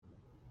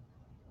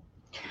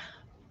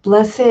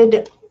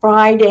Blessed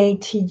Friday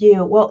to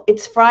you. Well,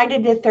 it's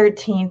Friday the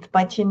 13th,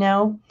 but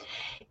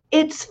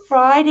it's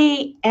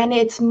Friday and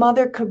it's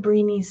Mother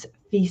Cabrini's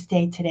feast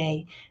day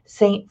today,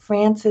 St.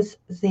 Francis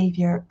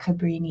Xavier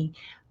Cabrini.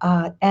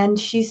 And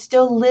she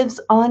still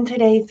lives on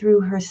today through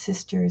her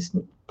sisters,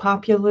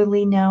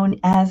 popularly known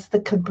as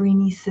the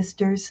Cabrini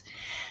sisters,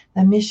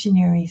 the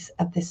missionaries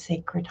of the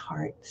Sacred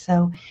Heart.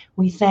 So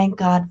we thank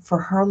God for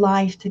her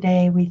life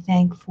today. We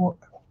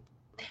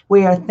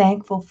are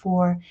thankful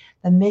for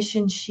the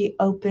mission she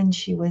opened.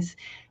 She was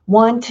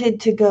wanted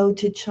to go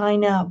to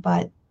China,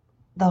 but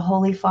the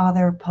Holy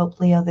Father, Pope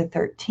Leo the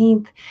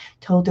 13th,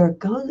 told her,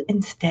 go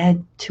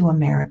instead to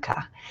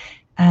America.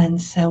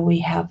 And so we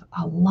have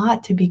a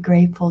lot to be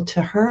grateful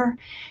to her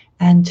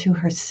and to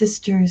her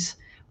sisters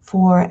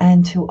for,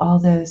 and to all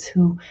those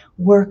who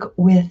work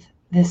with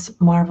this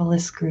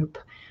marvelous group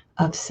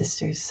of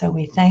sisters. So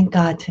we thank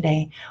God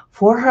today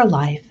for her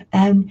life,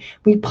 and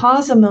we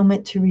pause a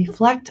moment to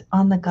reflect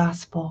on the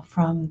gospel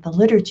from the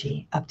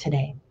liturgy of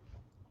today.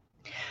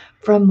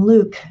 From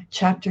Luke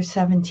chapter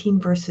 17,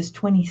 verses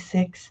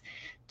 26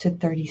 to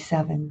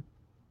 37.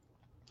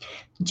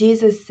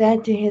 Jesus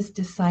said to his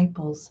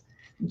disciples,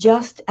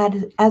 just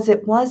as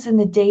it was in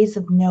the days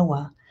of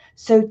Noah,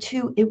 so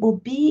too it will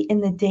be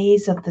in the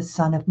days of the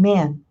Son of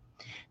Man.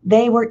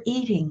 They were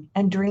eating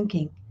and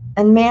drinking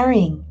and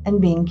marrying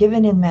and being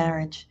given in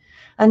marriage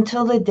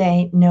until the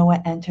day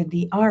Noah entered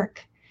the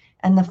ark,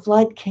 and the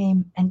flood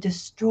came and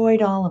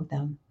destroyed all of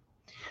them.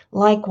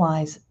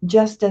 Likewise,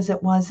 just as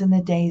it was in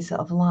the days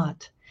of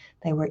Lot,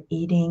 they were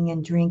eating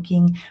and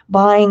drinking,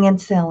 buying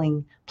and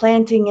selling,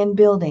 planting and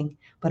building.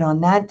 But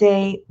on that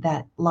day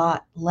that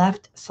Lot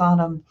left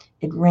Sodom,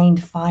 it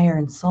rained fire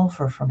and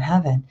sulfur from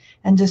heaven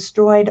and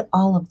destroyed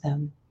all of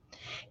them.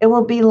 It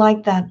will be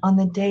like that on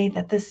the day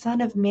that the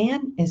Son of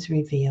Man is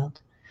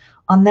revealed.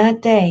 On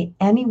that day,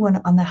 anyone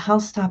on the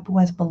housetop who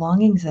has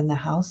belongings in the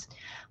house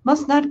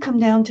must not come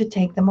down to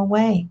take them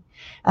away.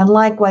 And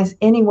likewise,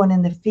 anyone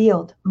in the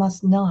field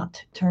must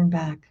not turn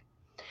back.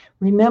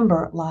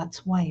 Remember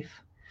Lot's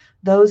wife.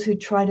 Those who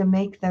try to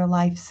make their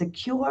life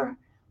secure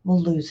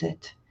will lose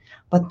it,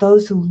 but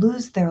those who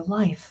lose their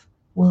life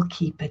will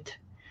keep it.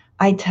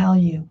 I tell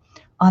you,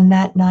 on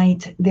that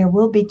night there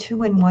will be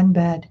two in one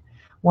bed.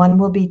 One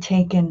will be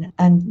taken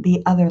and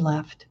the other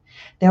left.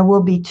 There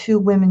will be two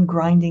women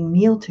grinding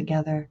meal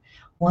together.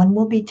 One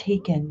will be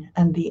taken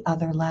and the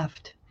other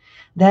left.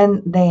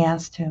 Then they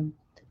asked him,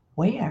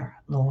 where,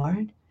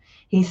 Lord?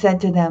 He said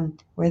to them,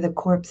 where the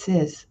corpse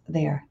is,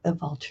 there the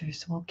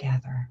vultures will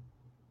gather.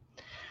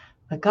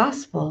 The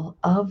gospel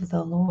of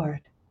the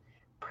Lord.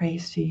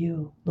 Praise to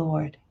you,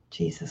 Lord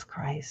Jesus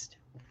Christ.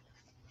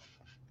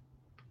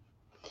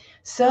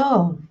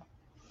 So,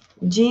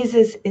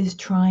 Jesus is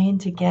trying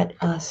to get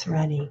us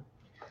ready,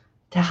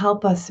 to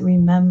help us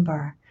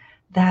remember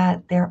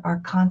that there are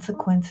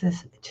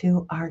consequences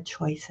to our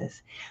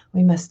choices.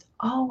 We must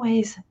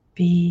always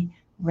be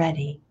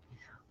ready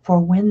for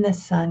when the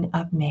Son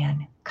of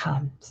Man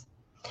comes.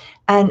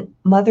 And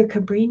Mother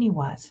Cabrini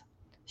was.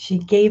 She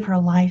gave her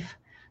life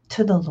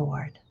to the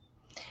Lord.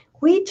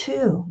 We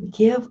too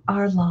give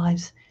our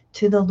lives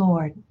to the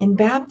Lord. In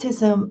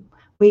baptism,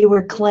 we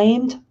were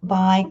claimed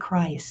by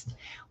Christ.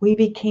 We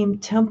became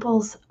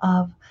temples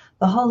of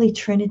the Holy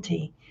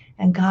Trinity,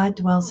 and God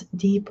dwells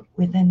deep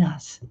within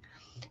us.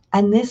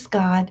 And this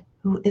God,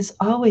 who is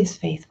always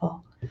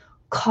faithful,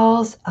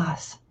 calls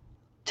us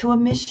to a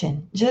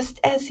mission, just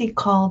as he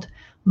called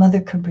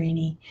Mother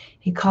Cabrini.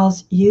 He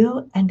calls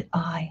you and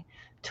I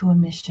to a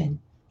mission,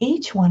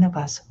 each one of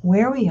us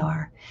where we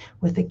are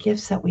with the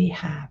gifts that we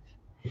have.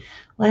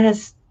 Let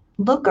us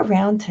look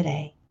around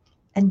today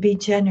and be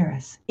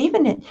generous.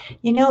 Even,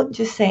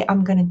 just say,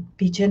 I'm going to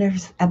be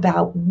generous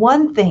about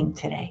one thing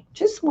today,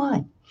 just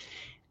one.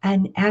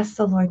 And ask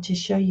the Lord to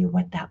show you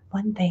what that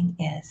one thing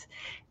is.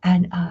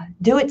 And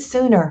do it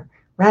sooner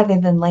rather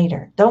than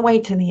later. Don't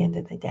wait till the end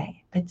of the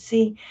day, but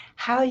see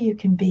how you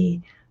can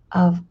be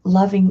of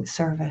loving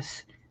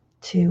service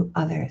to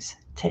others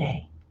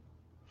today.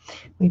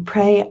 We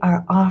pray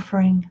our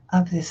offering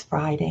of this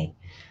Friday.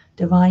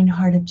 Divine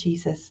Heart of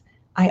Jesus,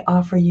 I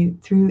offer you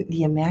through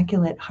the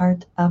Immaculate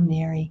Heart of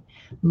Mary,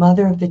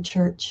 Mother of the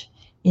Church,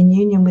 in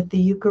union with the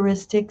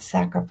Eucharistic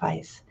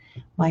sacrifice,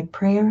 my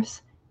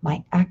prayers,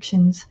 my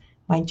actions,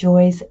 my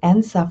joys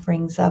and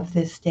sufferings of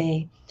this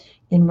day,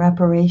 in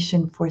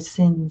reparation for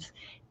sins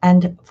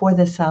and for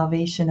the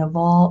salvation of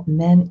all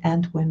men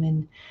and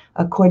women,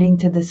 according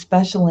to the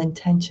special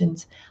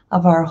intentions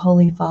of our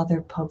Holy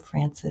Father, Pope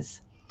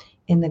Francis,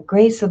 in the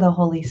grace of the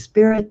Holy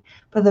Spirit,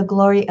 for the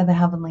glory of the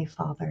Heavenly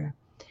Father.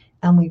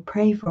 And we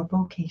pray for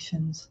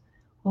vocations.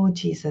 O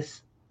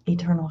Jesus,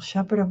 eternal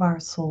shepherd of our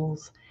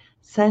souls,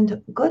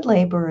 send good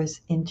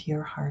laborers into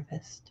your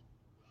harvest.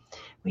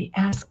 We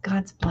ask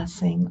God's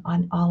blessing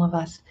on all of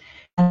us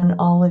and on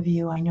all of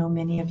you. I know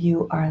many of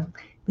you are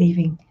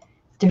leaving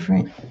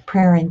different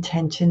prayer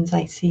intentions.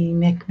 I see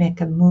Mick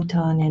and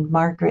Mouton and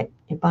Margaret,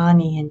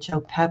 Ibani and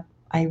Joe Pep,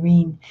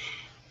 Irene.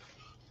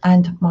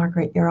 and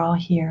Margaret, you're all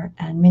here,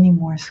 and many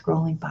more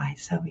scrolling by.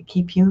 So we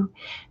keep you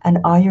and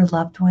all your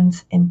loved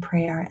ones in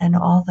prayer, and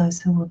all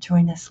those who will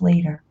join us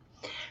later.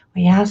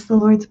 We ask the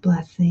Lord's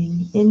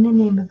blessing in the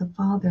name of the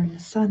Father, and the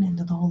Son, and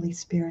of the Holy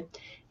Spirit.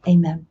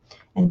 Amen.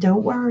 And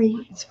don't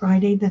worry, it's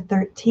Friday the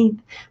 13th,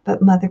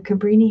 but Mother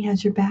Cabrini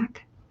has your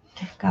back.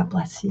 God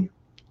bless you.